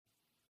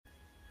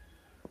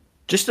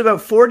Just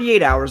about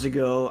 48 hours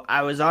ago,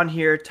 I was on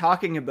here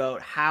talking about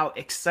how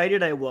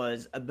excited I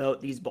was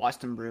about these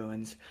Boston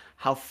Bruins,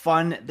 how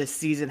fun this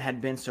season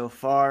had been so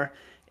far,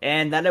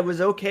 and that it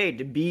was okay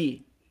to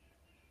be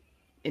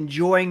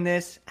enjoying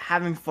this,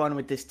 having fun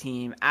with this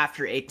team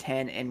after a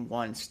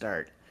 10-1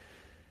 start.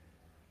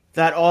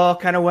 That all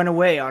kind of went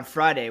away on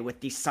Friday with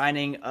the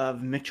signing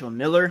of Mitchell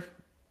Miller,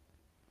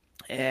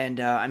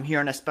 and I'm here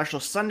on a special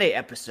Sunday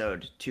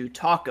episode to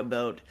talk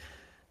about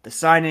the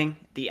signing,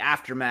 the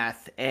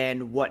aftermath,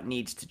 and what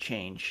needs to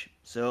change.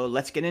 So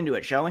let's get into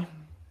it, shall we?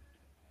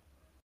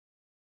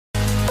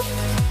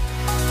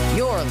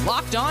 You're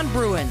Locked On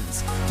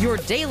Bruins, your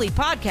daily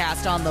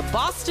podcast on the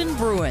Boston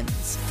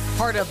Bruins.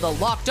 Part of the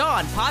Locked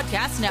On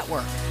Podcast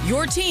Network,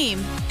 your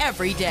team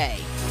every day.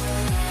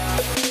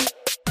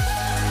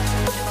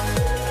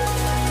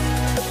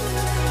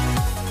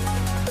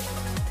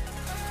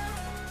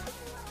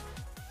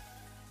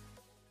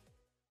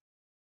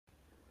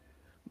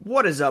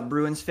 What is up,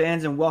 Bruins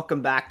fans, and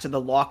welcome back to the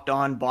Locked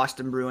On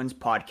Boston Bruins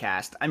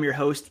podcast. I'm your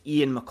host,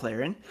 Ian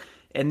McLaren,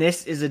 and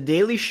this is a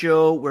daily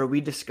show where we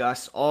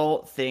discuss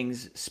all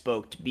things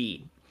Spoked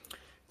B.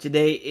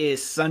 Today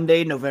is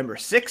Sunday, November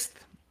 6th,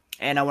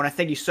 and I want to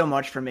thank you so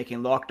much for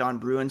making Locked On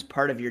Bruins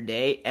part of your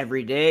day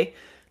every day.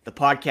 The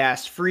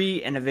podcast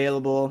free and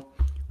available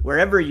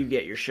wherever you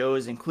get your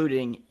shows,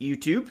 including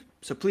YouTube.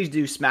 So please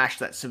do smash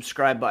that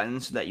subscribe button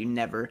so that you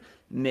never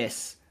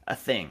miss a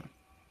thing.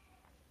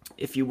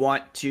 If you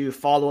want to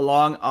follow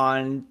along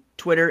on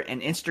Twitter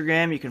and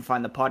Instagram, you can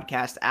find the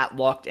podcast at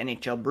Locked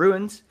NHL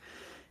Bruins.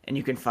 And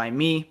you can find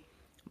me,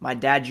 my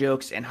dad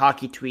jokes, and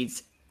hockey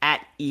tweets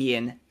at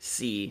Ian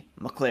C.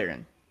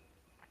 McLaren.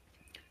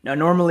 Now,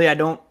 normally I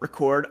don't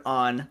record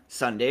on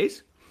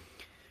Sundays.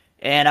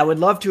 And I would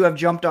love to have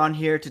jumped on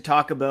here to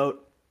talk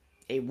about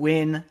a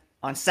win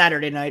on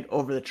Saturday night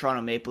over the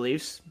Toronto Maple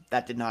Leafs.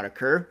 That did not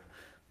occur.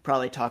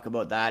 Probably talk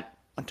about that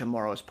on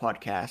tomorrow's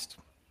podcast.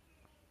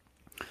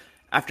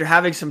 After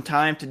having some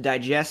time to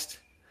digest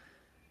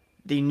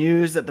the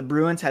news that the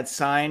Bruins had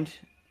signed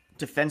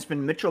defenseman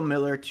Mitchell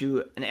Miller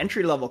to an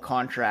entry-level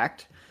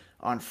contract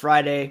on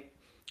Friday,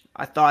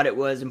 I thought it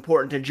was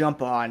important to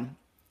jump on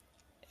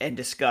and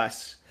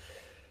discuss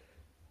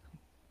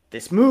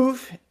this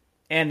move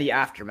and the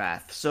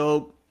aftermath.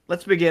 So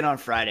let's begin on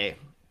Friday.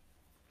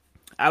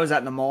 I was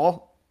at the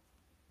mall,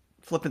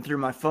 flipping through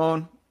my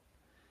phone,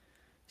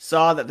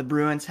 saw that the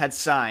Bruins had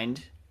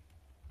signed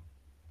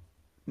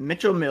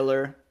Mitchell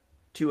Miller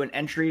to an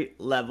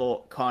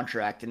entry-level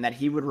contract and that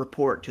he would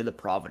report to the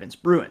Providence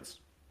Bruins.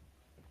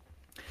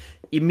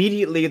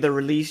 Immediately, the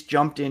release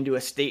jumped into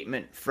a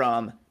statement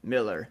from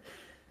Miller.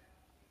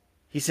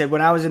 He said,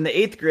 "When I was in the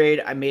 8th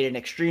grade, I made an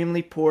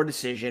extremely poor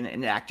decision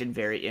and acted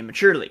very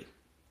immaturely.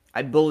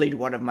 I bullied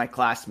one of my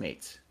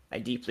classmates. I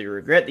deeply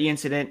regret the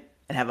incident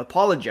and have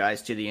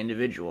apologized to the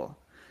individual.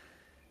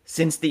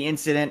 Since the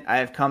incident, I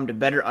have come to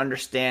better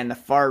understand the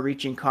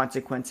far-reaching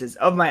consequences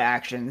of my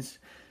actions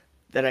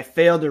that I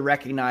failed to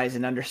recognize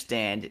and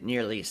understand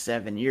nearly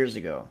 7 years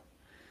ago.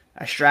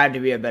 I strive to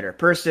be a better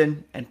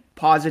person and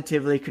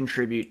positively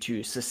contribute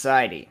to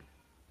society."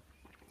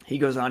 He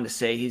goes on to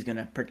say he's going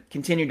to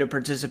continue to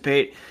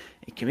participate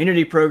in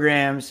community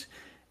programs,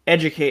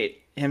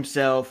 educate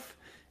himself,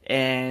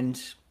 and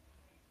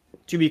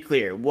to be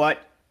clear,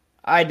 what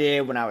I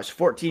did when I was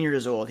 14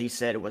 years old, he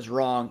said, it was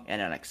wrong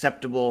and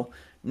unacceptable.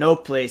 No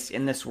place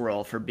in this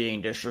world for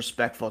being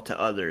disrespectful to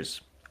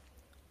others.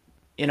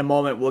 In a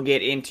moment, we'll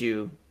get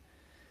into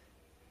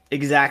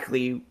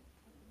exactly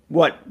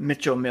what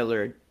Mitchell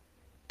Miller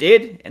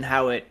did and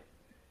how it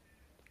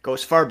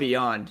goes far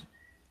beyond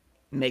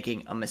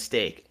making a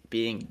mistake,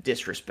 being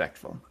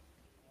disrespectful.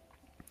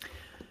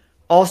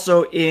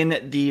 Also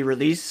in the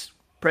release,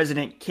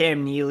 President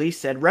Cam Neely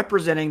said,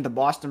 "Representing the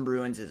Boston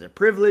Bruins is a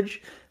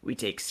privilege we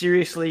take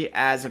seriously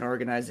as an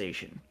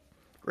organization.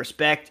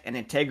 Respect and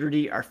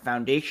integrity are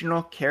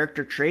foundational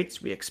character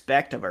traits we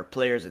expect of our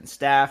players and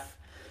staff."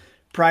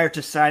 Prior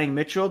to signing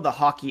Mitchell, the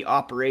hockey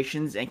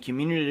operations and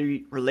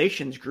community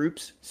relations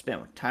groups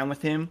spent time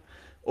with him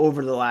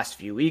over the last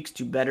few weeks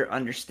to better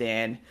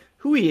understand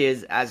who he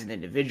is as an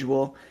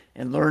individual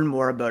and learn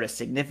more about a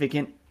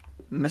significant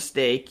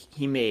mistake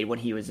he made when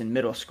he was in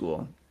middle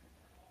school.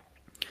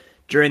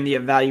 During the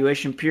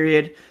evaluation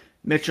period,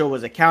 Mitchell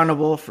was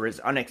accountable for his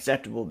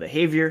unacceptable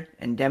behavior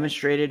and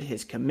demonstrated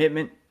his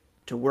commitment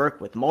to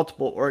work with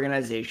multiple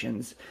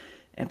organizations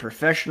and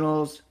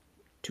professionals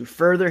to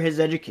further his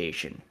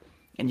education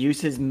and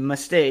use his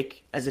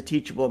mistake as a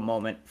teachable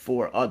moment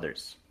for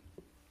others.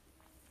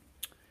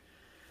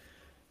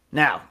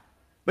 Now,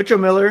 Mitchell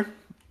Miller,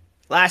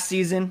 last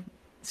season,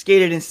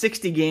 skated in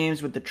 60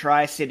 games with the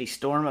Tri-City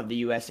Storm of the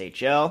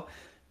USHL,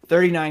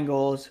 39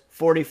 goals,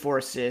 44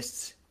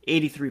 assists,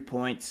 83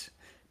 points,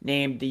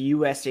 named the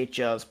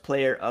USHL's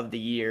Player of the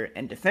Year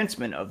and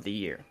Defenseman of the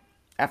Year,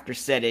 after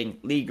setting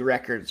league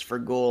records for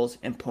goals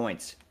and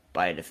points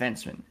by a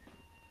defenseman.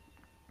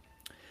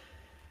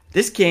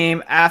 This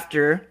came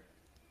after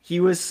he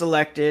was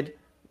selected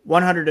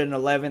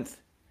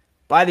 111th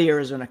by the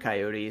Arizona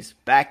Coyotes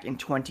back in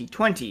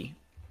 2020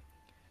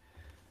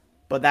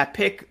 But that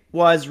pick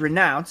was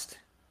renounced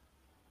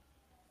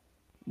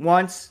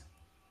once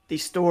the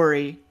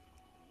story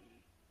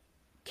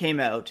came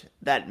out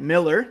that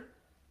Miller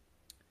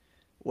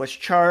was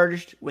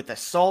charged with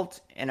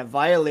assault and a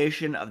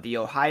violation of the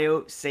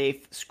Ohio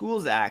Safe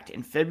Schools Act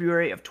in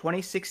February of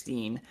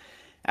 2016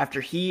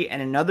 after he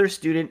and another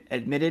student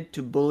admitted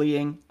to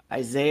bullying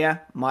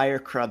Isaiah Meyer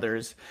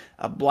Crothers,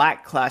 a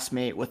black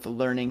classmate with a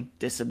learning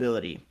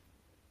disability.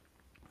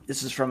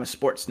 This is from a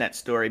Sportsnet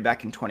story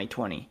back in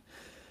 2020.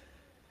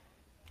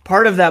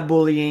 Part of that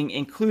bullying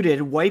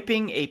included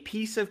wiping a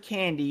piece of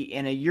candy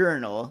in a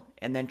urinal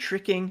and then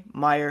tricking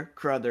Meyer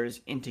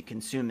Crothers into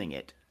consuming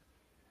it.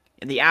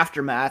 In the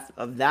aftermath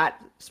of that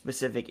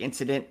specific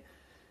incident,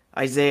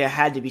 Isaiah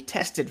had to be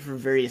tested for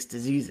various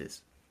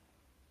diseases.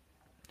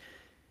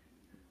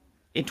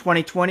 In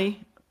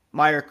 2020,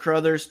 Meyer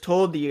Crothers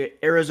told the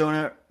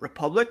Arizona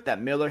Republic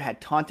that Miller had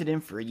taunted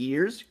him for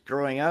years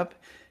growing up,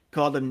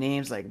 called him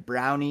names like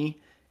Brownie,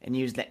 and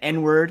used the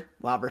N-word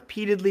while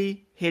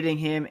repeatedly hitting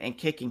him and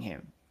kicking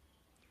him.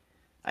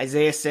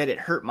 Isaiah said it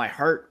hurt my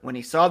heart when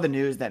he saw the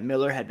news that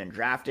Miller had been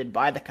drafted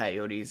by the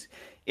Coyotes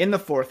in the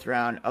 4th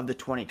round of the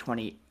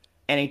 2020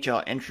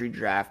 NHL entry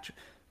draft,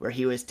 where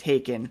he was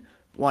taken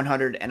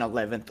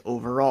 111th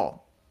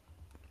overall.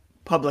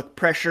 Public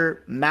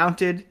pressure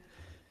mounted,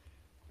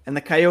 and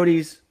the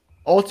Coyotes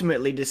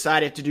ultimately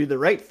decided to do the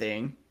right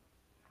thing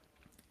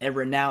and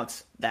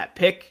renounce that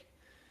pick,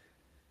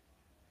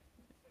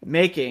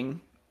 making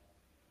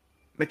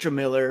Mitchell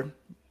Miller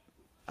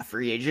a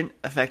free agent,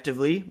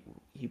 effectively.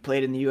 He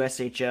played in the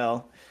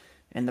USHL,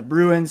 and the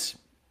Bruins,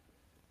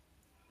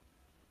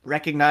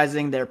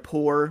 recognizing their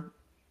poor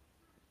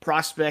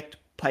prospect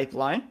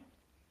pipeline,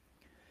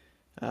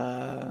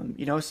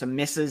 some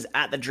misses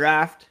at the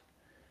draft,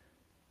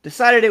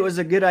 decided it was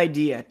a good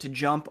idea to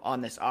jump on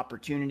this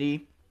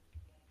opportunity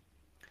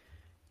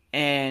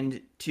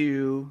and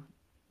to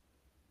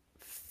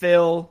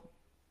fill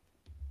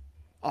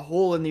a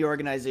hole in the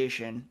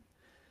organization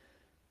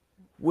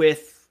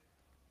with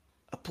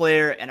a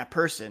player and a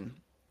person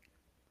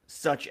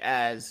such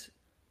as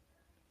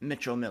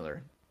Mitchell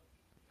Miller.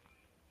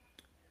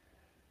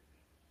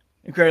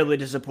 Incredibly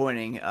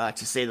disappointing,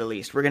 to say the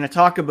least. We're going to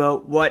talk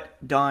about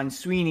what Don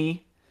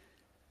Sweeney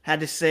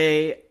had to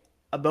say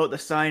about the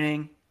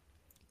signing,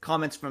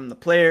 comments from the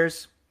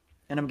players,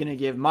 and I'm going to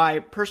give my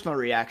personal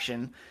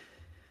reaction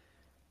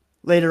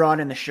later on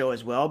in the show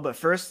as well. But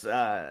first,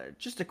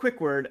 just a quick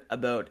word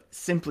about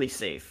Simply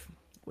Safe.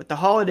 With the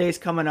holidays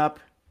coming up,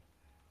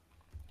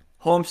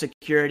 home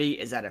security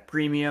is at a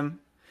premium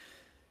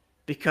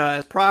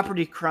because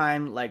property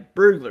crime like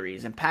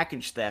burglaries and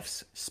package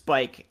thefts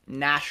spike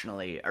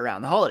nationally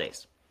around the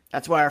holidays.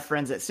 That's why our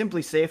friends at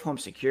Simply Safe Home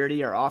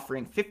Security are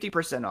offering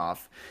 50%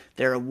 off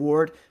their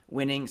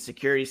award-winning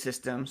security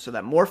system so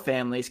that more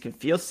families can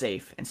feel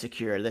safe and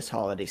secure this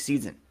holiday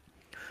season.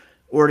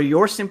 Order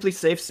your Simply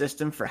Safe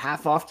system for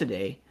half off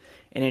today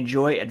and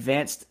enjoy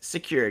advanced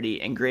security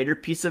and greater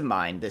peace of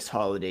mind this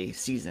holiday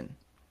season.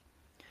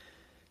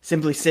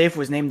 Simply Safe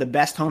was named the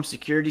best home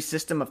security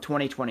system of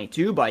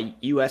 2022 by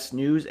U.S.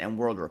 News and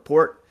World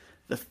Report,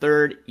 the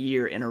 3rd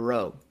year in a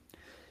row.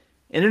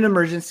 In an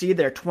emergency,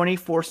 their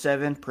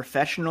 24/7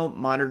 professional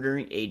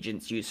monitoring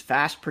agents use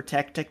Fast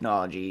Protect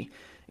technology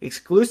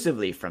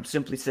exclusively from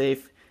Simply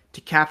Safe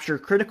to capture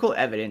critical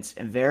evidence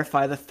and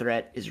verify the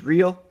threat is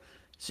real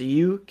so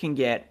you can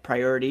get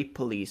priority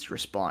police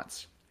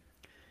response.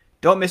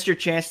 Don't miss your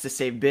chance to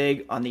save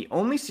big on the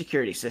only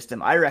security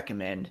system I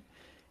recommend.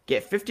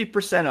 Get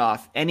 50%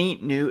 off any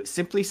new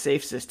Simply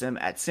Safe system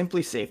at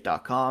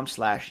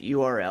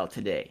simplysafe.com/URL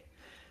today.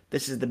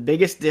 This is the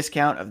biggest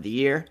discount of the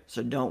year,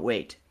 so don't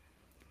wait.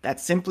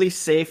 That's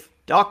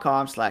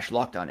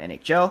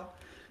simplysafe.com/LockedOnNHL.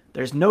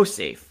 There's no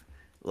safe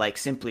like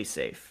Simply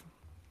Safe.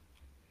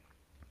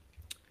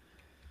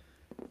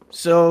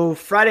 So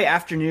Friday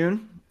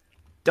afternoon,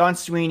 Don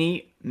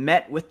Sweeney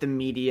met with the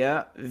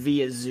media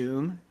via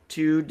Zoom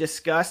to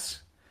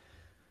discuss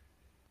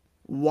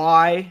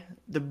why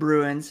the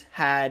Bruins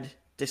had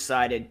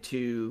decided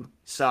to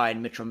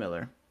sign Mitchell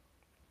Miller.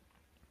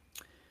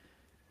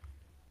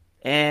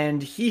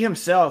 And he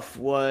himself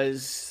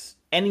was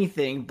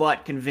anything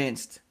but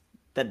convinced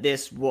that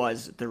this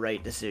was the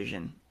right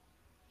decision.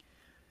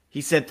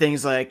 He said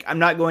things like, "I'm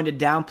not going to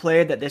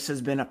downplay that this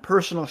has been a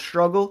personal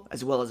struggle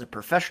as well as a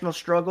professional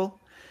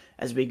struggle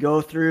as we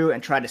go through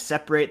and try to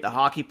separate the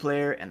hockey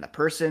player and the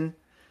person,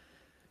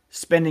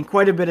 spending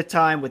quite a bit of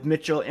time with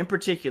Mitchell in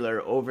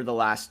particular over the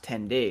last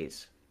 10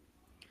 days.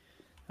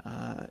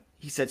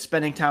 He said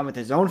spending time with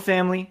his own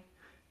family,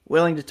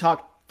 willing to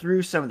talk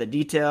through some of the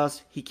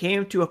details, he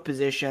came to a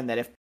position that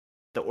if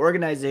the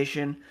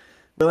organization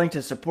willing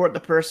to support the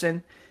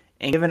person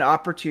and give an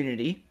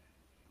opportunity,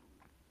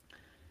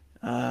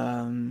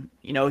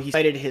 he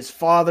cited his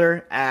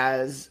father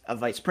as a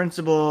vice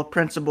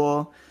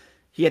principal.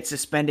 He had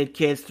suspended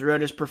kids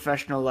throughout his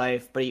professional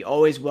life, but he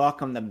always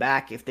welcomed them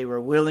back if they were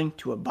willing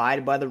to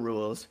abide by the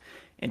rules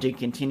and to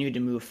continue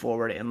to move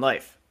forward in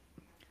life.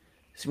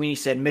 Sweeney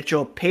said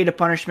Mitchell paid a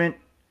punishment.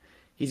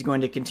 He's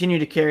going to continue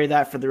to carry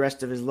that for the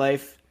rest of his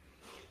life.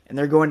 And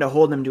they're going to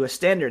hold him to a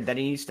standard that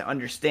he needs to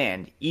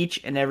understand.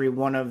 Each and every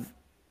one of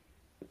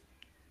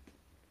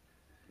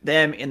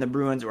them in the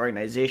Bruins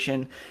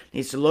organization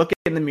needs to look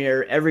in the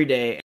mirror every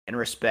day and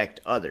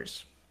respect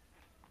others.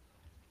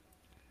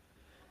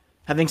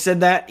 Having said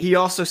that, he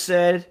also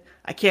said,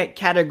 I can't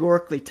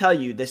categorically tell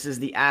you this is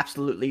the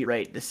absolutely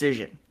right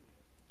decision.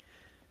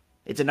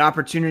 It's an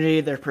opportunity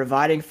they're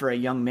providing for a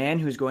young man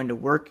who's going to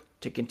work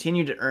to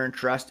continue to earn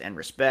trust and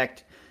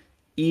respect.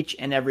 Each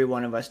and every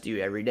one of us do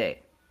every day.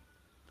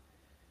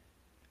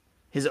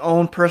 His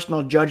own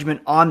personal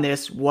judgment on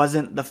this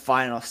wasn't the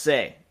final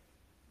say.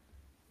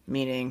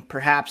 Meaning,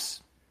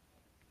 perhaps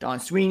Don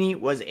Sweeney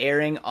was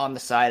erring on the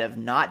side of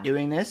not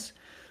doing this,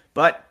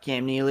 but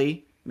Cam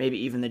Neely, maybe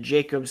even the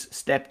Jacobs,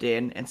 stepped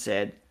in and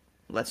said,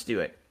 let's do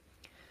it.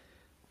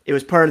 It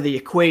was part of the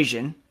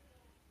equation.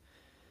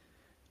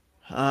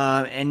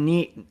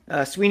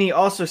 Sweeney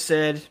also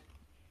said,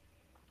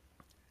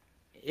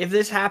 if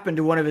this happened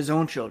to one of his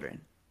own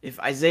children, if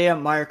Isaiah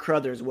Meyer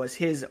Crothers was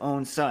his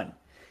own son,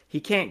 he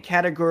can't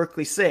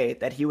categorically say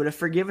that he would have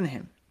forgiven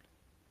him.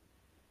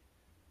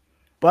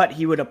 But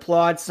he would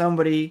applaud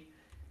somebody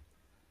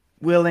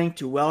willing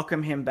to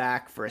welcome him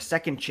back for a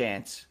second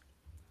chance,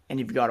 and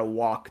you've got to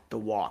walk the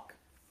walk.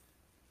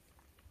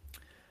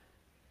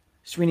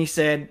 Sweeney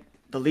said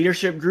the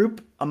leadership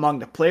group among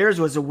the players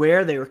was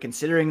aware they were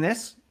considering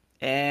this,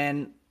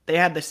 and they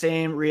had the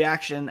same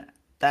reaction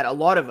that a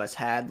lot of us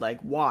had, like,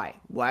 why?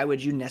 Why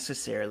would you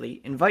necessarily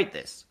invite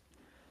this?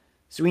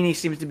 Sweeney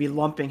seems to be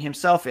lumping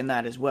himself in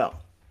that as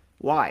well.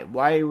 Why?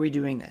 Why are we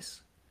doing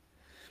this?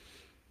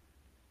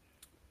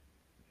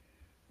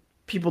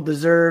 People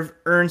deserve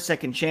earned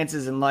second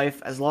chances in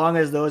life as long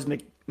as those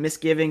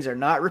misgivings are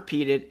not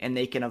repeated and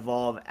they can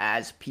evolve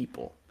as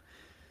people.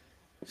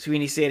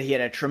 Sweeney said he had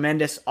a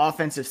tremendous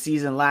offensive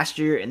season last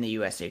year in the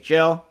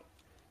USHL.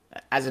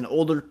 As an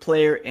older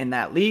player in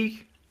that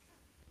league,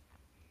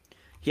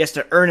 he has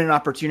to earn an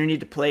opportunity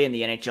to play in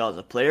the NHL as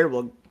a player.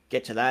 We'll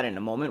get to that in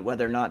a moment,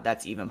 whether or not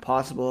that's even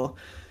possible.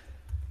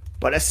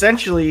 But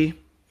essentially,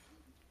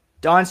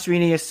 Don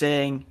Sweeney is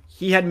saying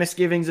he had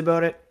misgivings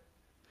about it.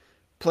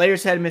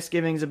 Players had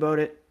misgivings about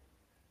it.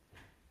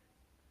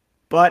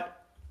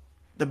 But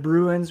the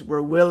Bruins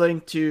were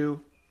willing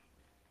to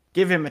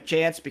give him a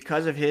chance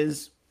because of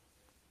his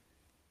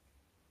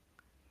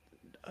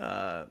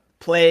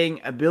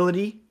playing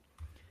ability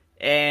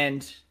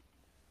and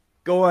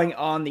going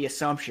on the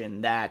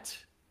assumption that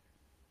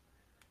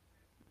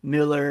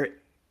Miller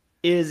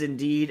is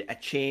indeed a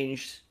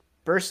changed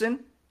person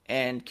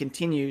and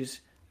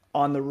continues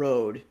on the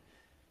road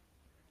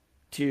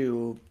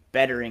to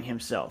bettering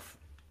himself.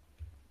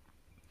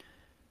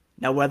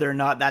 Now, whether or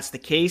not that's the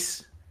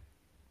case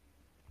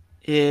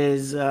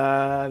is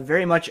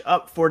very much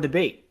up for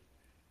debate.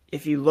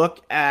 If you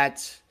look at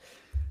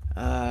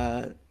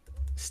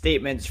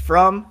statements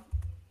from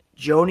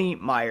Joni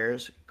Meyer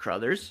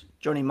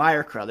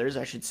Crothers,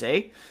 I should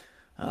say,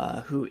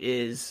 who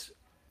is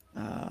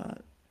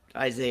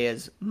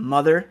Isaiah's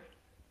mother.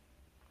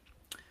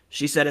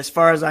 She said, as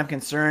far as I'm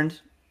concerned,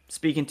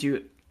 speaking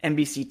to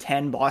NBC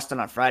 10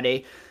 Boston on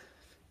Friday,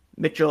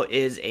 Mitchell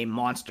is a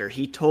monster.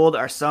 He told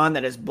our son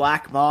that his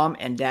black mom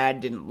and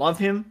dad didn't love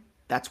him.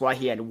 That's why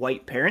he had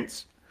white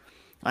parents.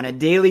 On a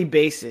daily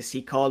basis,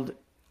 he called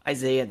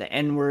Isaiah the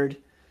N-word.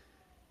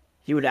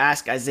 He would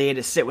ask Isaiah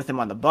to sit with him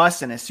on the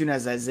bus, and as soon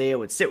as Isaiah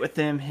would sit with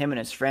him and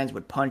his friends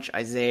would punch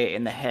Isaiah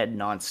in the head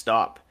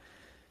nonstop.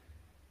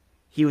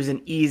 He was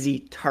an easy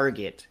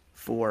target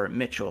for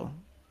Mitchell.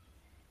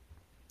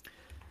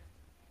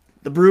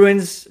 The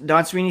Bruins,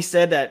 Don Sweeney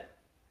said that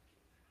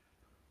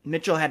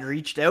Mitchell had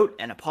reached out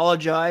and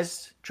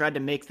apologized, tried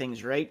to make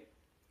things right.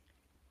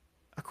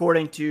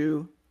 According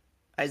to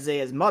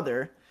Isaiah's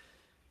mother,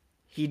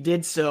 he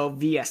did so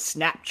via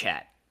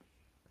Snapchat.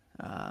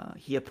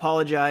 He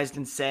apologized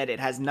and said it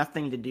has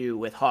nothing to do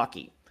with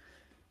hockey.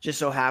 Just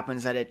so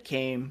happens that it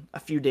came a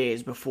few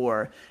days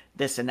before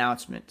this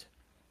announcement.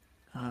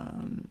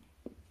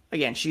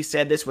 Again, she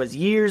said this was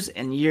years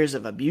and years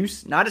of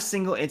abuse, not a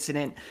single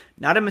incident,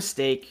 not a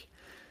mistake.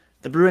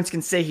 The Bruins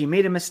can say he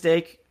made a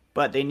mistake,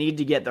 but they need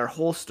to get their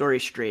whole story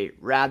straight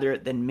rather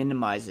than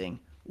minimizing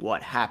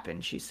what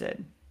happened, she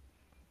said.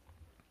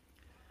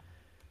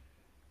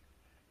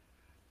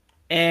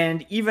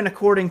 And even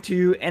according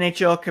to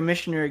NHL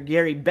Commissioner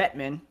Gary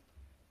Bettman,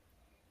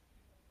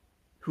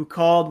 who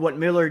called what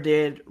Miller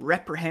did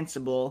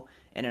reprehensible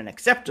and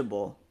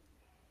unacceptable,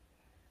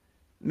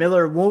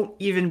 Miller won't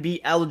even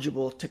be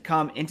eligible to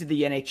come into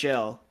the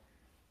NHL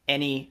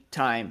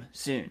anytime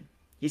soon.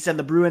 He said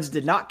the Bruins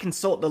did not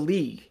consult the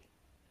league,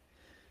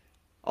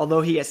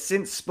 although he has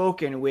since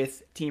spoken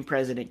with team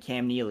president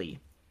Cam Neely.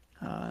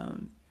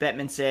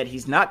 Bettman said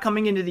he's not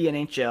coming into the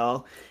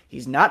NHL.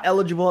 He's not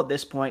eligible at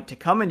this point to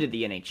come into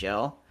the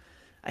NHL.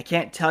 I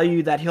can't tell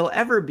you that he'll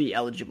ever be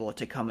eligible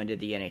to come into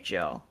the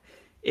NHL.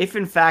 If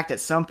in fact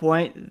at some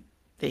point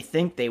they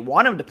think they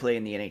want him to play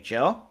in the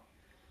NHL,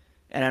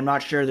 and I'm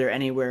not sure they're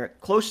anywhere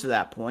close to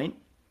that point,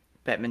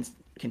 Bettman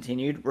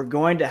continued, we're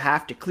going to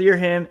have to clear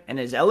him and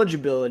his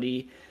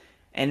eligibility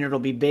and it'll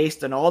be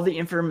based on all the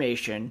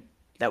information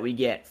that we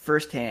get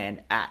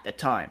firsthand at the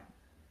time.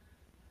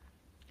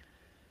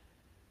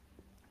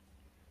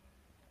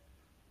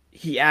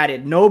 He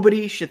added,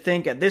 nobody should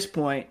think at this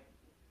point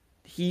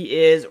he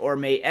is or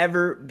may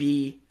ever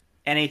be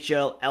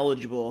NHL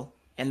eligible,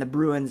 and the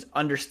Bruins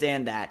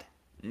understand that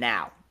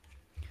now.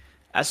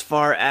 As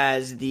far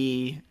as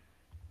the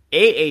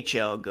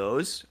AHL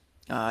goes,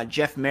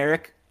 Jeff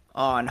Marek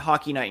on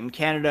Hockey Night in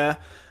Canada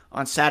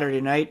on Saturday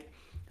night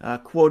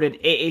quoted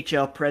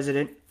AHL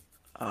president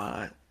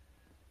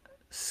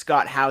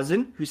Scott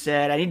Housen, who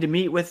said, I need to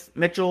meet with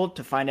Mitchell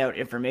to find out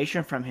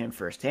information from him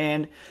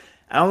firsthand.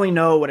 I only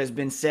know what has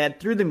been said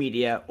through the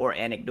media or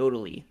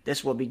anecdotally.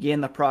 This will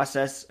begin the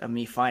process of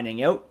me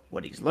finding out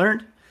what he's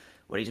learned,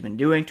 what he's been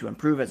doing to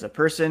improve as a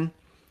person.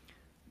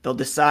 They'll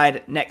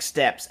decide next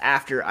steps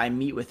after I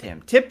meet with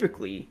him.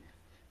 Typically,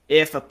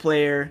 if a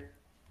player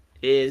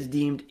is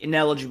deemed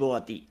ineligible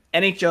at the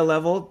NHL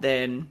level,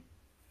 then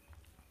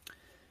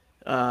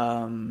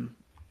the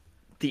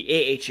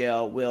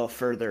AHL will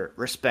further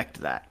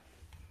respect that.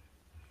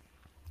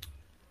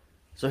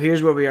 So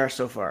here's where we are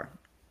so far.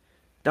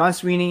 Don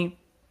Sweeney,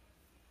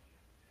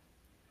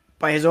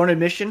 by his own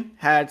admission,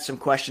 had some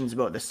questions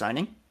about the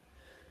signing.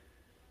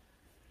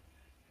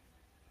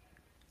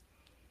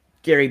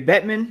 Gary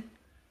Bettman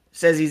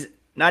says he's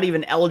not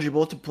even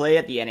eligible to play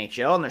at the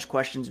NHL, and there's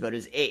questions about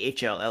his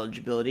AHL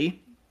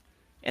eligibility.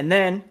 And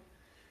then,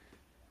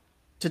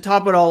 to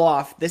top it all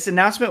off, this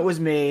announcement was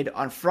made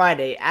on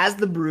Friday as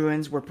the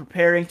Bruins were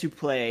preparing to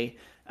play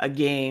a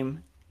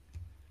game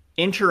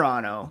in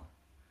Toronto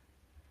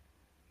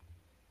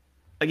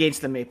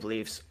against the Maple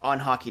Leafs on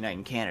Hockey Night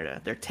in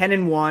Canada. They're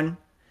 10-1.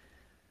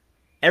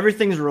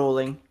 Everything's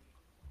rolling.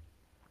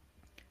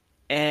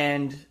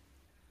 And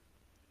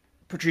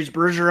Patrice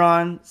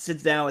Bergeron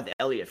sits down with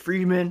Elliot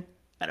Friedman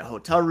at a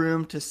hotel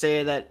room to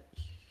say that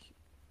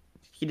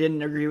he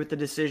didn't agree with the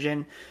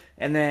decision.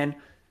 And then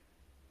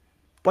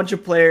a bunch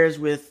of players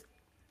with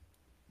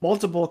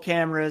multiple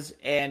cameras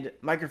and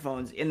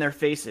microphones in their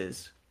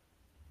faces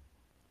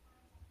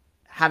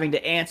having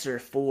to answer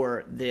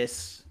for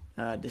this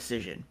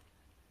decision.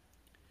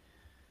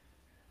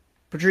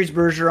 Patrice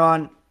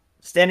Bergeron,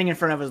 standing in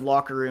front of his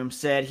locker room,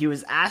 said he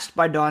was asked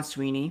by Don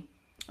Sweeney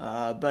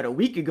about a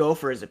week ago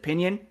for his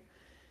opinion,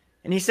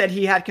 and he said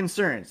he had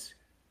concerns,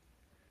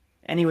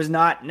 and he was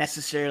not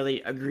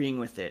necessarily agreeing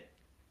with it.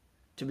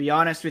 To be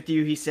honest with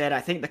you, he said, I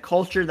think the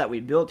culture that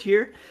we built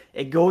here,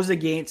 it goes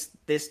against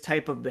this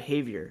type of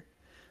behavior.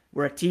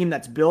 We're a team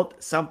that's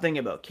built something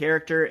about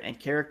character and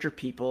character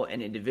people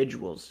and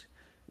individuals.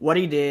 What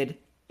he did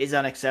is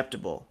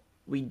unacceptable.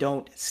 We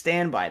don't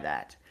stand by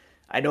that.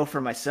 I know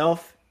for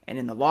myself, and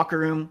in the locker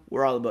room,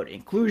 we're all about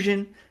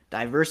inclusion,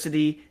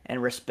 diversity,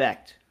 and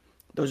respect.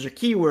 Those are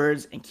key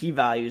words and key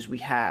values we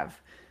have.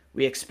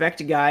 We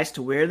expect guys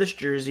to wear this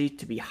jersey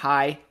to be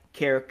high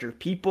character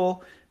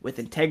people with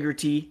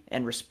integrity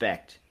and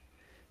respect.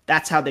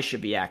 That's how they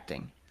should be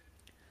acting.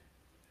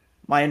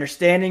 My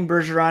understanding,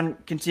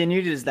 Bergeron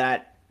continued, is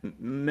that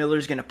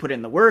Miller's going to put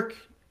in the work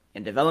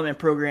in development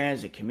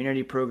programs and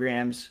community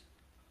programs.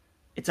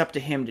 It's up to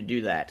him to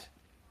do that.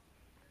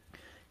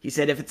 He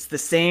said if it's the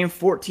same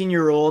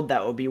 14-year-old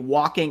that will be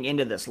walking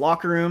into this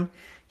locker room,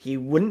 he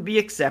wouldn't be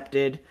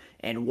accepted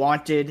and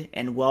wanted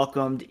and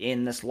welcomed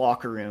in this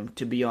locker room,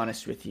 to be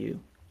honest with you.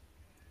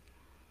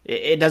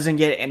 It doesn't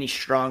get any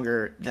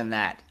stronger than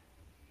that.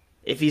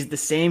 If he's the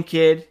same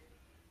kid,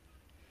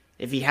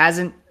 if he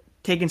hasn't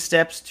taken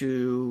steps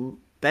to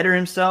better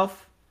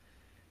himself,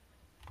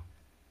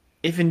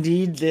 if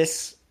indeed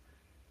this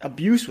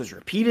abuse was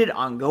repeated,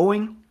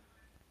 ongoing,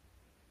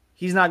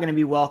 he's not going to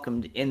be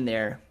welcomed in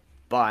there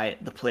by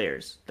the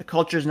players. The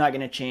culture is not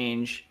going to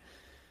change.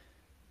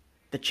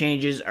 The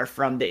changes are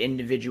from the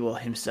individual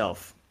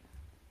himself.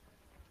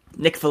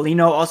 Nick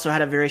Foligno also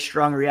had a very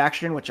strong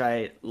reaction, which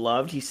I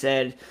loved. He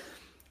said,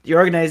 the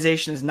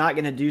organization is not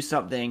going to do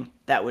something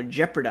that would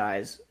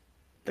jeopardize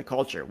the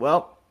culture.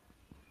 Well,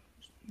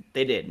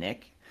 they did,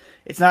 Nick.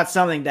 It's not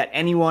something that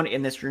anyone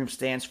in this room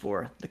stands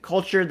for. The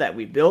culture that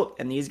we built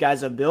and these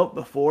guys have built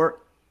before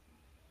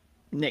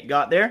Nick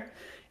got there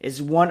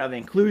is one of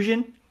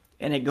inclusion,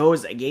 and it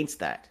goes against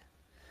that.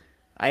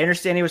 I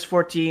understand he was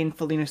 14,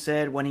 Foligno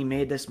said, when he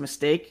made this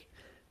mistake,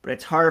 but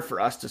it's hard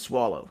for us to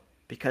swallow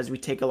because we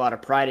take a lot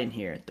of pride in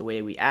here, the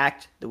way we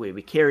act, the way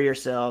we carry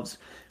ourselves,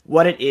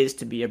 what it is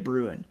to be a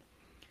Bruin.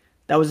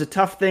 That was a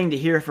tough thing to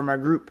hear from our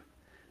group.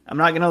 I'm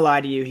not going to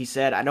lie to you, he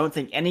said. I don't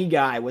think any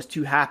guy was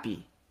too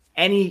happy.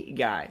 Any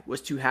guy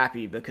was too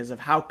happy because of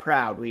how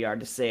proud we are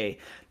to say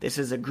this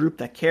is a group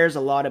that cares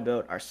a lot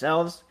about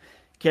ourselves,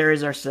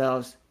 carries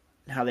ourselves,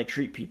 and how they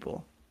treat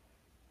people.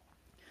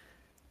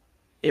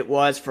 It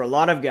was, for a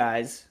lot of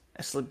guys,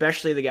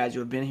 especially the guys who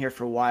have been here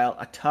for a while,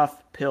 a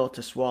tough pill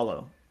to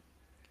swallow.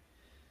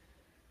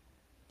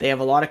 They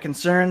have a lot of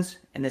concerns,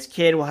 and this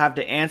kid will have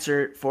to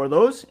answer for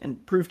those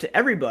and prove to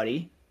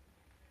everybody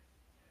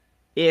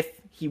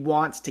if he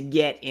wants to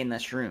get in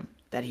this room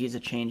that he's a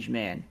changed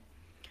man.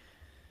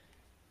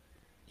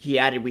 He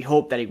added, we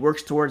hope that he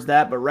works towards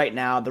that, but right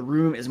now the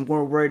room is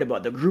more worried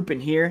about the group in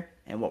here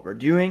and what we're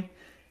doing.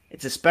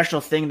 It's a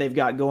special thing they've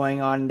got going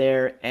on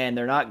there, and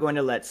they're not going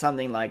to let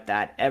something like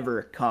that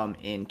ever come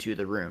into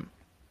the room.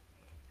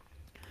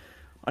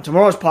 On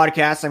tomorrow's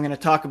podcast, I'm going to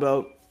talk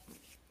about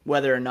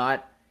whether or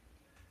not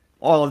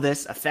all of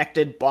this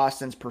affected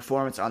Boston's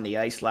performance on the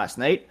ice last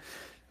night,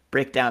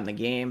 break down the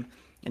game,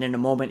 and in a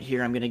moment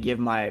here, I'm going to give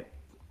my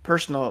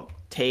personal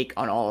take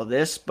on all of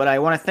this. But I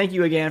want to thank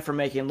you again for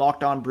making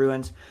Locked On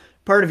Bruins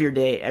part of your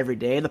day every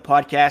day. The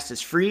podcast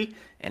is free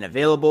and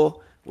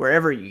available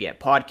wherever you get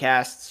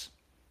podcasts.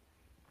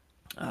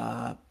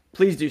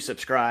 Please do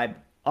subscribe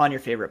on your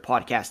favorite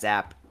podcast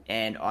app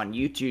and on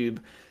YouTube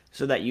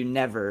so that you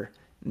never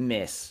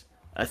miss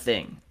a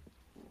thing.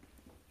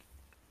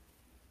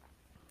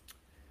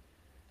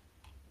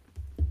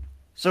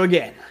 So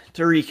again,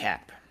 to recap,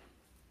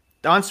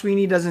 Don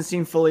Sweeney doesn't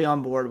seem fully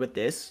on board with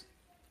this.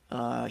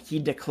 He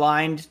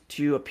declined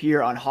to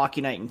appear on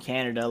Hockey Night in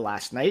Canada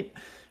last night,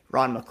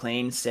 Ron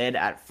MacLean said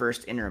at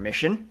first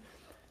intermission.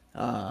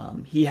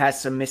 He has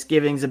some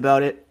misgivings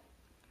about it.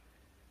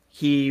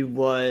 He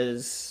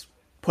was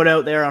put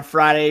out there on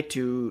Friday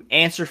to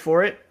answer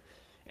for it,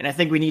 and I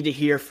think we need to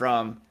hear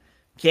from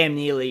Cam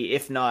Neely,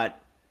 if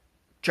not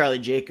Charlie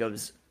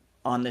Jacobs,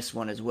 on this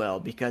one as well,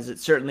 because it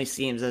certainly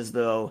seems as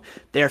though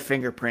their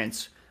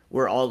fingerprints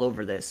were all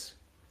over this.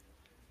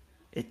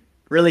 It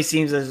really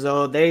seems as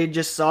though they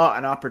just saw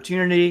an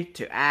opportunity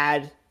to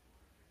add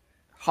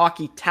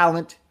hockey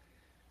talent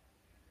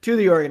to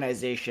the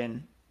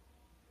organization,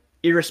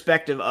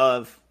 irrespective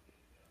of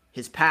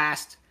his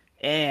past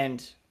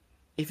and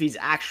if he's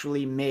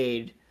actually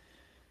made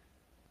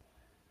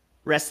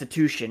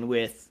restitution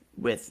with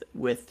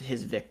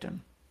his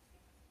victim.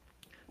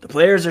 The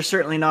players are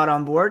certainly not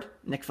on board.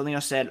 Nick Foligno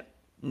said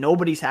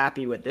nobody's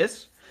happy with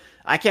this.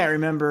 I can't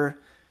remember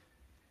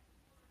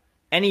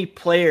any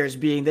players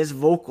being this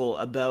vocal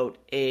about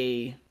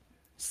a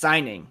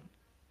signing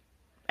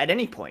at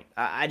any point.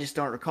 I just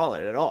don't recall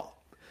it at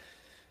all.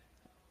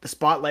 The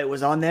spotlight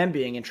was on them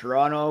being in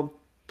Toronto,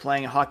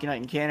 playing a Hockey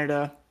Night in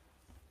Canada,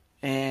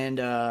 and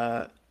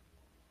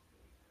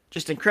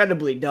just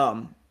incredibly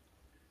dumb,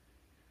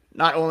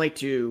 not only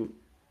to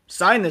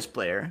sign this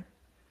player,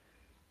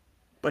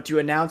 but to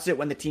announce it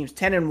when the team's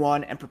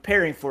 10-1 and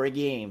preparing for a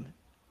game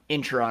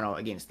in Toronto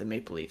against the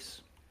Maple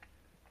Leafs.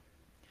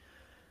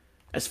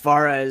 As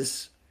far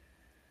as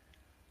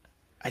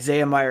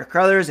Isaiah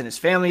Meyer-Crothers and his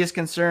family is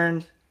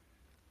concerned,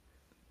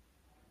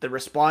 the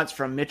response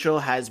from Mitchell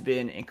has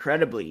been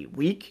incredibly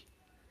weak,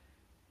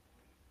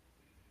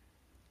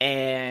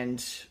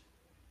 and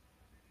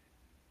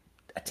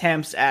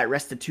attempts at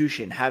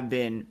restitution have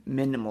been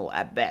minimal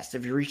at best.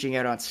 If you're reaching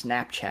out on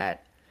Snapchat,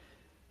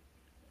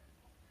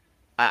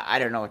 I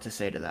don't know what to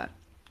say to that.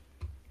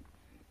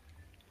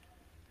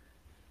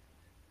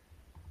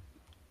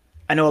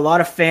 I know a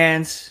lot of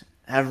fans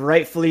have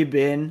rightfully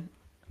been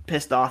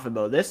pissed off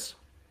about this,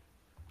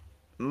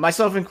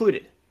 myself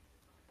included.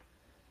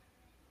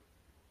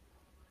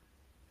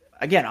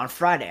 Again, on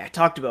Friday, I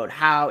talked about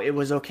how it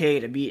was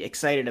okay to be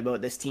excited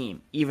about this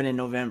team, even in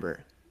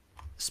November.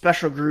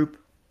 Special group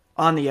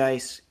on the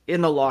ice,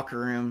 in the locker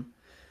room,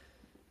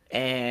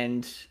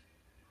 and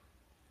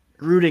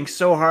rooting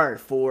so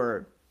hard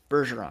for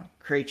Bergeron,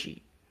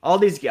 Krejci, all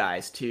these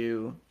guys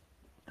to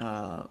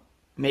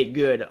make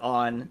good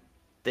on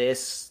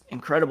this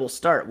incredible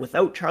start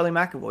without Charlie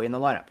McAvoy in the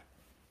lineup.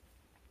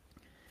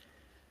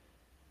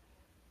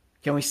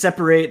 Can we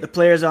separate the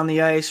players on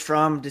the ice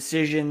from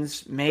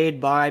decisions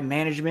made by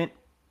management,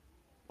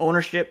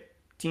 ownership,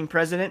 team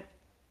president?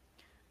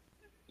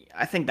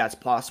 I think that's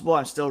possible.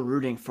 I'm still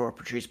rooting for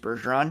Patrice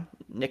Bergeron,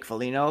 Nick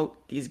Foligno,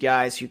 these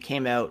guys who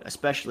came out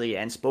especially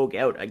and spoke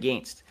out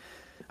against.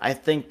 I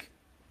think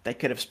they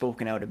could have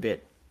spoken out a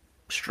bit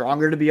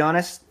stronger, to be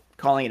honest.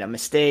 Calling it a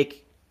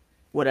mistake,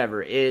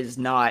 whatever, is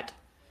not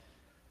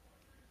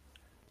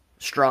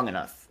strong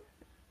enough.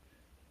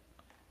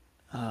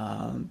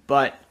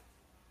 But,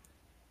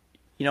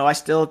 you know, I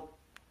still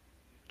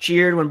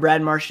cheered when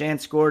Brad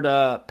Marchand scored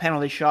a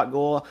penalty shot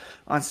goal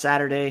on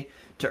Saturday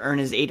to earn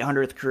his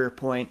 800th career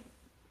point.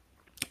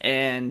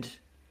 And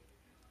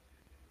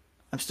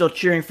I'm still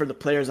cheering for the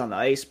players on the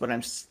ice, but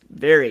I'm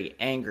very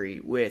angry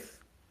with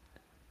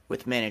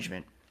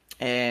management.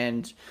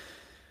 And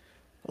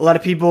a lot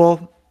of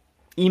people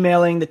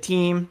emailing the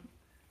team,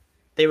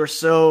 they were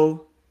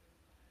so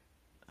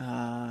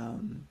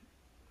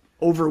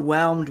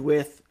overwhelmed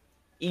with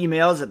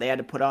emails that they had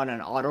to put on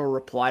an auto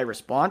reply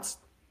response.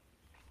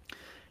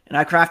 And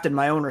I crafted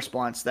my own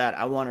response that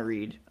I want to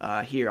read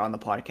here on the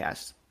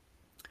podcast.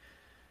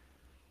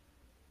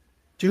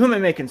 To whom it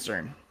may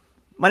concern,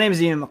 my name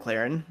is Ian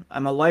McLaren.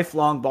 I'm a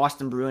lifelong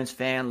Boston Bruins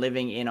fan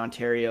living in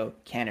Ontario,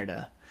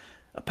 Canada.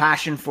 A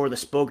passion for the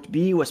Spoked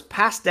Bee was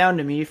passed down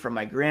to me from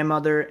my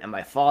grandmother and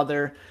my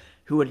father,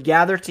 who would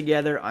gather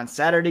together on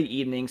Saturday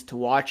evenings to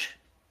watch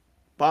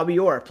Bobby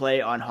Orr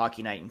play on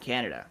Hockey Night in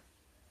Canada.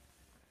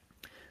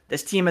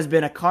 This team has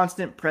been a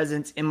constant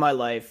presence in my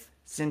life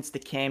since the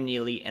Cam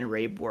Neely and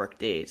Ray Bourque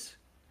days.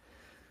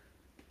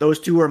 Those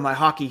two are my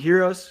hockey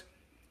heroes,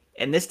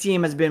 and this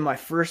team has been my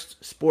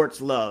first sports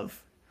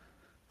love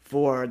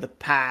for the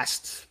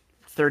past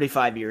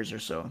 35 years or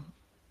so.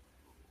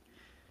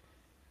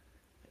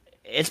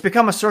 It's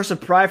become a source of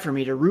pride for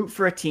me to root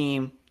for a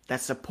team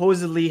that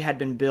supposedly had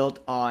been built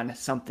on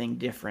something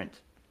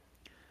different.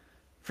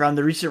 From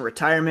the recent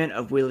retirement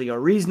of Willie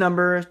O'Ree's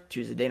number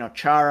to Zdeno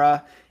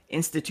Chara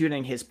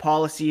instituting his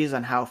policies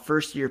on how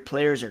first-year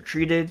players are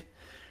treated,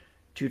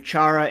 to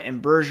Chara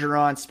and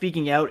Bergeron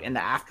speaking out in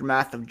the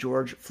aftermath of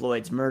George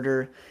Floyd's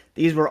murder,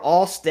 these were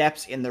all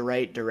steps in the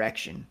right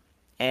direction.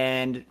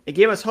 And it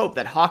gave us hope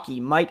that hockey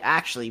might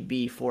actually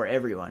be for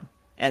everyone,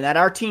 and that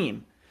our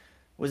team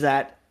was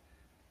at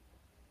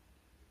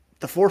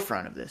the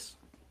forefront of this.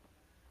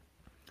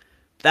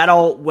 That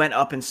all went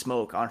up in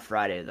smoke on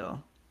Friday,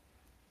 though.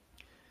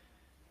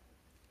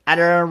 At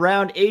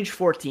around age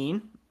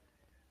 14,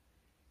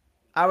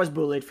 I was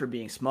bullied for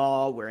being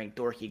small, wearing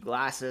dorky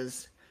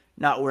glasses,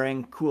 not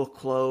wearing cool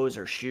clothes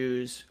or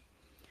shoes.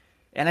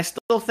 And I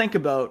still think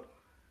about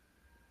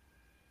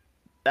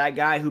that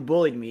guy who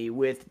bullied me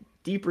with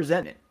deep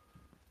resentment.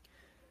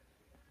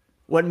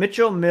 What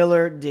Mitchell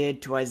Miller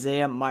did to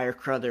Isaiah Meyer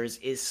Crothers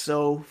is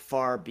so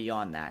far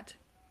beyond that.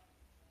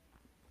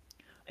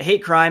 A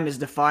hate crime is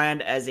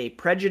defined as a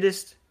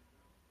prejudiced,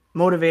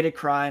 motivated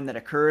crime that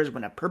occurs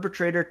when a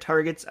perpetrator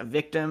targets a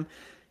victim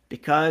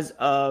because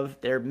of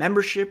their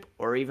membership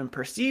or even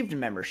perceived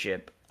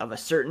membership of a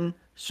certain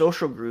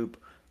social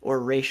group or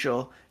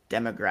racial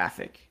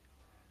demographic.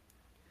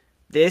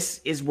 This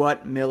is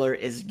what Miller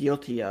is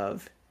guilty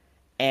of,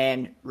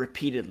 and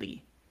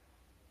repeatedly.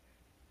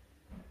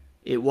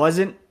 It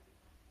wasn't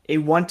a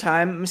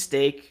one-time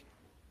mistake.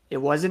 It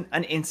wasn't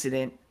an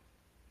incident.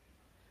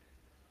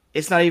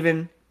 It's not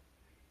even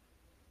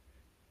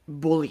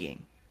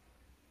bullying.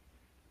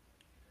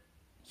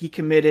 He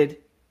committed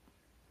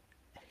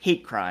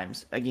hate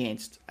crimes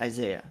against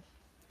Isaiah.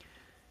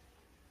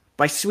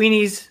 By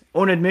Sweeney's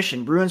own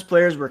admission, Bruins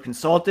players were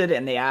consulted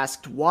and they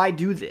asked, why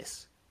do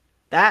this?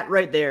 That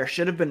right there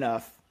should have been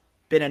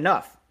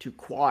enough to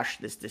quash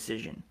this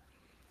decision.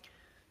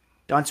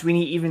 Don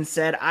Sweeney even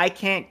said, I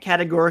can't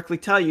categorically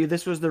tell you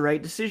this was the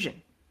right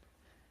decision.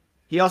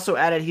 He also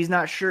added he's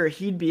not sure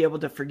he'd be able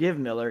to forgive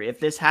Miller if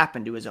this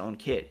happened to his own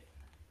kid.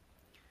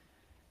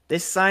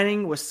 This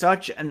signing was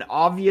such an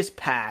obvious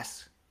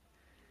pass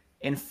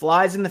and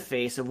flies in the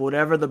face of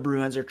whatever the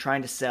Bruins are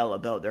trying to sell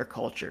about their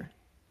culture.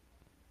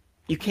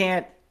 You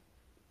can't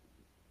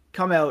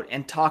come out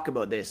and talk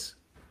about this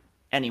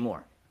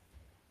anymore.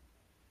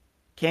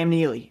 Cam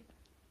Neely,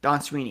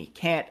 Don Sweeney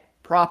can't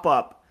prop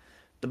up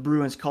the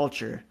Bruins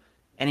culture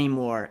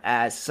anymore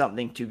as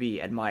something to be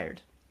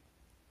admired.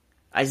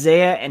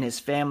 Isaiah and his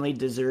family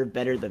deserve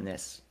better than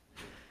this.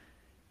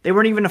 They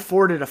weren't even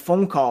afforded a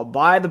phone call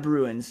by the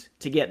Bruins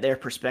to get their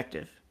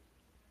perspective.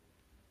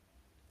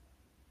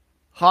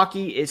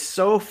 Hockey is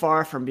so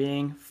far from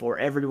being for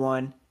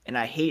everyone, and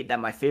I hate that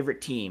my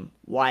favorite team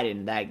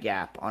widened that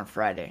gap on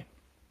Friday.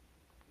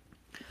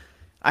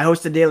 I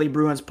host the Daily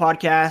Bruins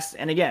podcast,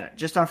 and again,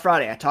 just on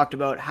Friday, I talked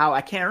about how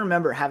I can't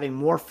remember having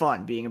more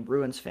fun being a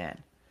Bruins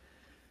fan.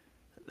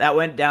 That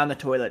went down the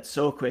toilet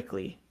so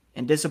quickly,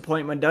 and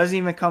disappointment doesn't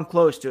even come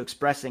close to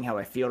expressing how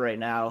I feel right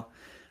now.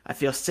 I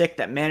feel sick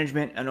that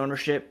management and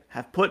ownership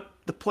have put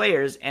the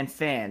players and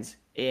fans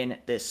in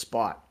this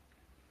spot.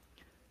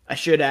 I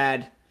should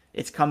add,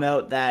 it's come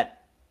out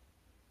that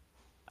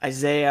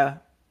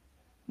Isaiah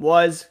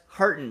was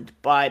heartened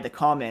by the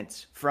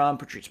comments from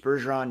Patrice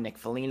Bergeron, Nick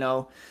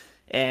Foligno,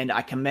 and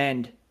I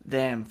commend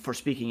them for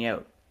speaking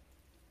out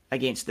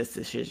against this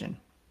decision.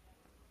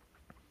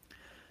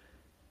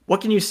 What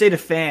can you say to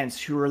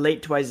fans who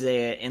relate to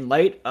Isaiah in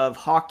light of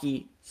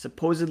hockey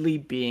supposedly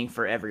being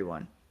for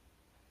everyone?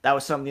 That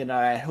was something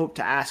that I hoped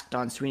to ask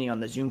Don Sweeney on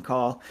the Zoom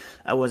call.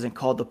 I wasn't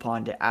called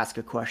upon to ask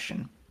a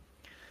question.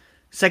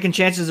 Second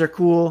chances are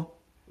cool.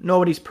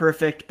 Nobody's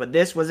perfect, but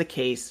this was a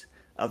case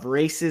of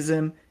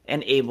racism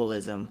and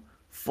ableism,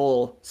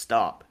 full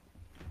stop.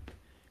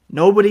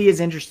 Nobody is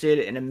interested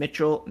in a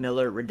Mitchell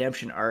Miller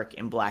redemption arc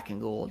in black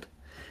and gold.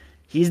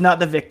 He's not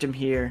the victim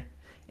here,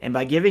 and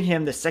by giving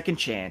him the second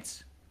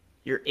chance,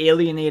 you're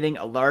alienating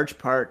a large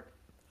part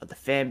of the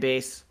fan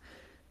base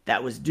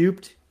that was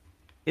duped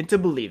into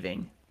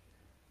believing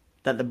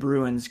that the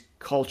Bruins'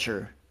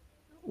 culture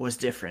was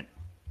different.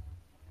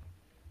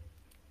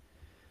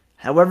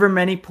 However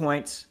many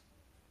points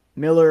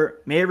Miller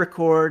may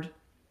record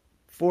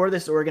for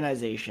this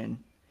organization,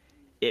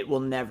 it will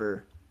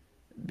never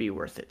be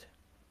worth it.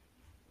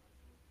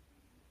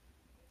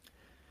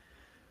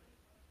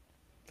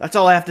 That's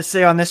all I have to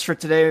say on this for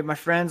today, my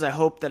friends. I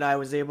hope that I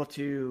was able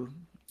to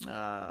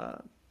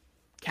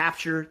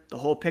capture the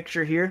whole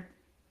picture here.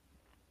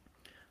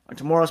 On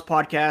tomorrow's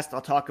podcast,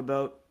 I'll talk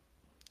about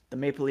the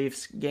Maple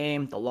Leafs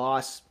game, the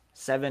loss,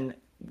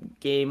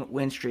 7-game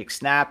win streak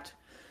snapped,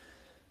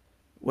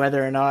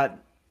 whether or not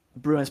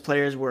Bruins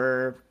players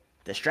were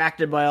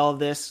distracted by all of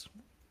this.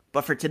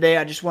 But for today,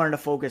 I just wanted to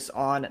focus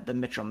on the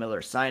Mitchell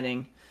Miller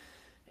signing.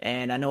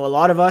 And I know a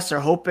lot of us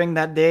are hoping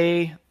that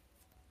they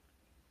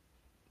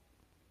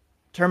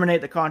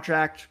terminate the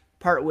contract,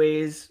 part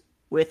ways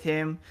with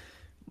him,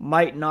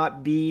 might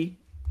not be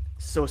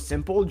so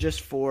simple.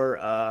 Just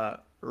for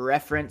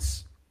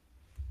reference,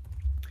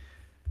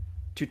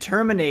 to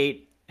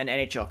terminate an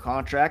NHL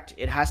contract,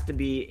 it has to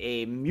be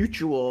a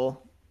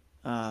mutual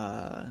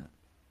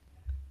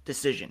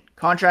decision.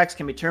 Contracts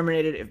can be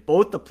terminated if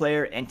both the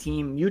player and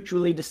team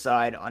mutually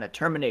decide on a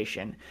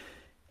termination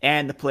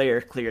and the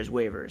player clears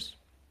waivers.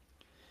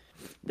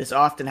 This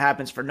often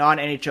happens for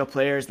non-NHL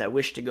players that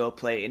wish to go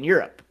play in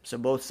Europe, so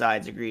both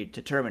sides agreed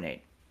to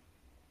terminate.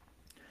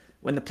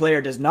 When the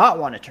player does not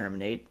want to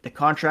terminate, the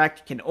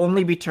contract can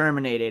only be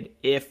terminated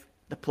if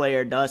the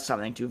player does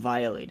something to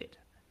violate it.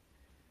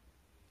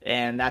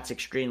 And that's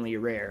extremely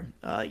rare.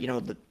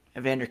 The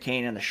Evander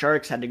Kane and the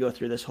Sharks had to go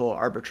through this whole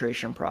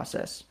arbitration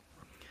process.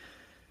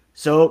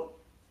 So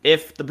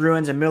if the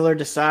Bruins and Miller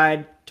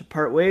decide to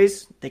part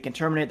ways, they can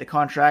terminate the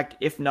contract.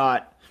 If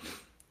not,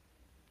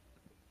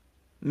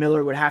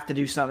 Miller would have to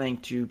do something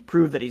to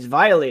prove that he's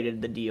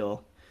violated the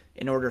deal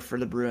in order for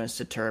the Bruins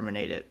to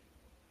terminate it.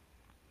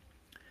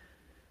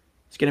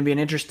 It's going to be an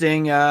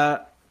interesting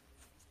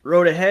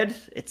road ahead.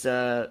 It's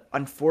an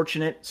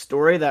unfortunate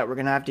story that we're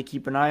going to have to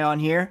keep an eye on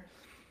here,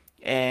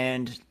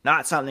 and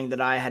not something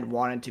that I had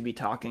wanted to be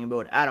talking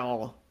about at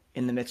all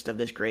in the midst of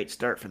this great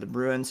start for the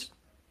Bruins.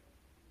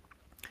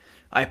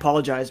 I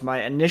apologize.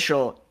 My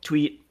initial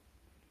tweet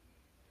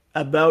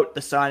about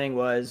the signing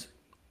was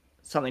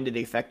something to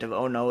the effect of,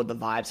 oh no, the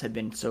vibes had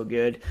been so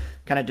good,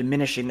 kind of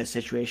diminishing the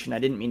situation. I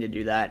didn't mean to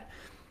do that.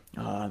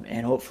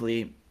 And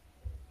hopefully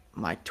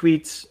my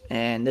tweets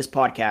and this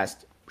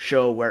podcast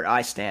show where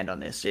I stand on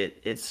this.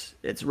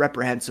 It's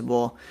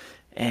reprehensible,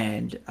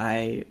 and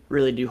I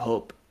really do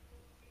hope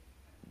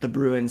the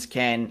Bruins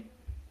can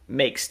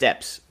make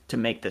steps to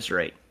make this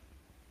right.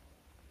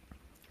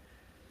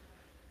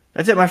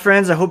 That's it, my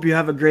friends. I hope you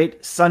have a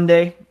great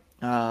Sunday.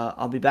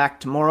 I'll be back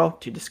tomorrow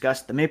to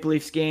discuss the Maple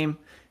Leafs game,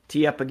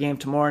 tee up a game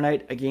tomorrow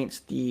night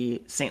against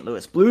the St.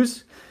 Louis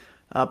Blues.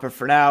 But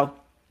for now,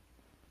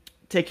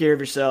 take care of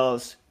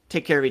yourselves,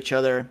 take care of each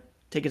other,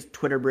 take a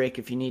Twitter break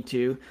if you need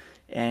to.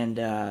 And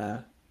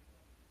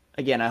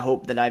again, I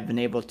hope that I've been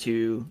able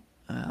to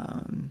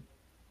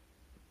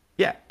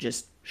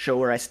just show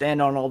where I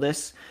stand on all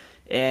this.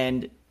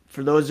 And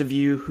for those of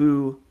you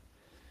who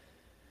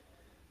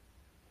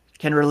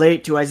can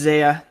relate to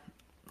Isaiah,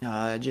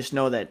 just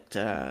know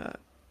that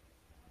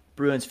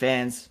Bruins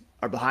fans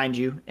are behind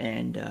you,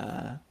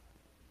 and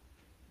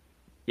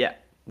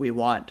we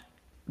want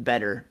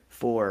better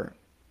for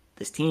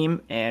this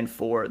team and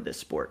for this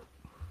sport.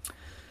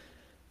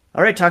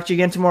 All right, talk to you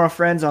again tomorrow,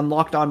 friends, on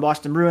Locked On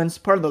Boston Bruins,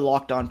 part of the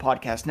Locked On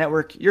Podcast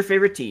Network, your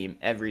favorite team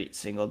every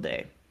single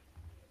day.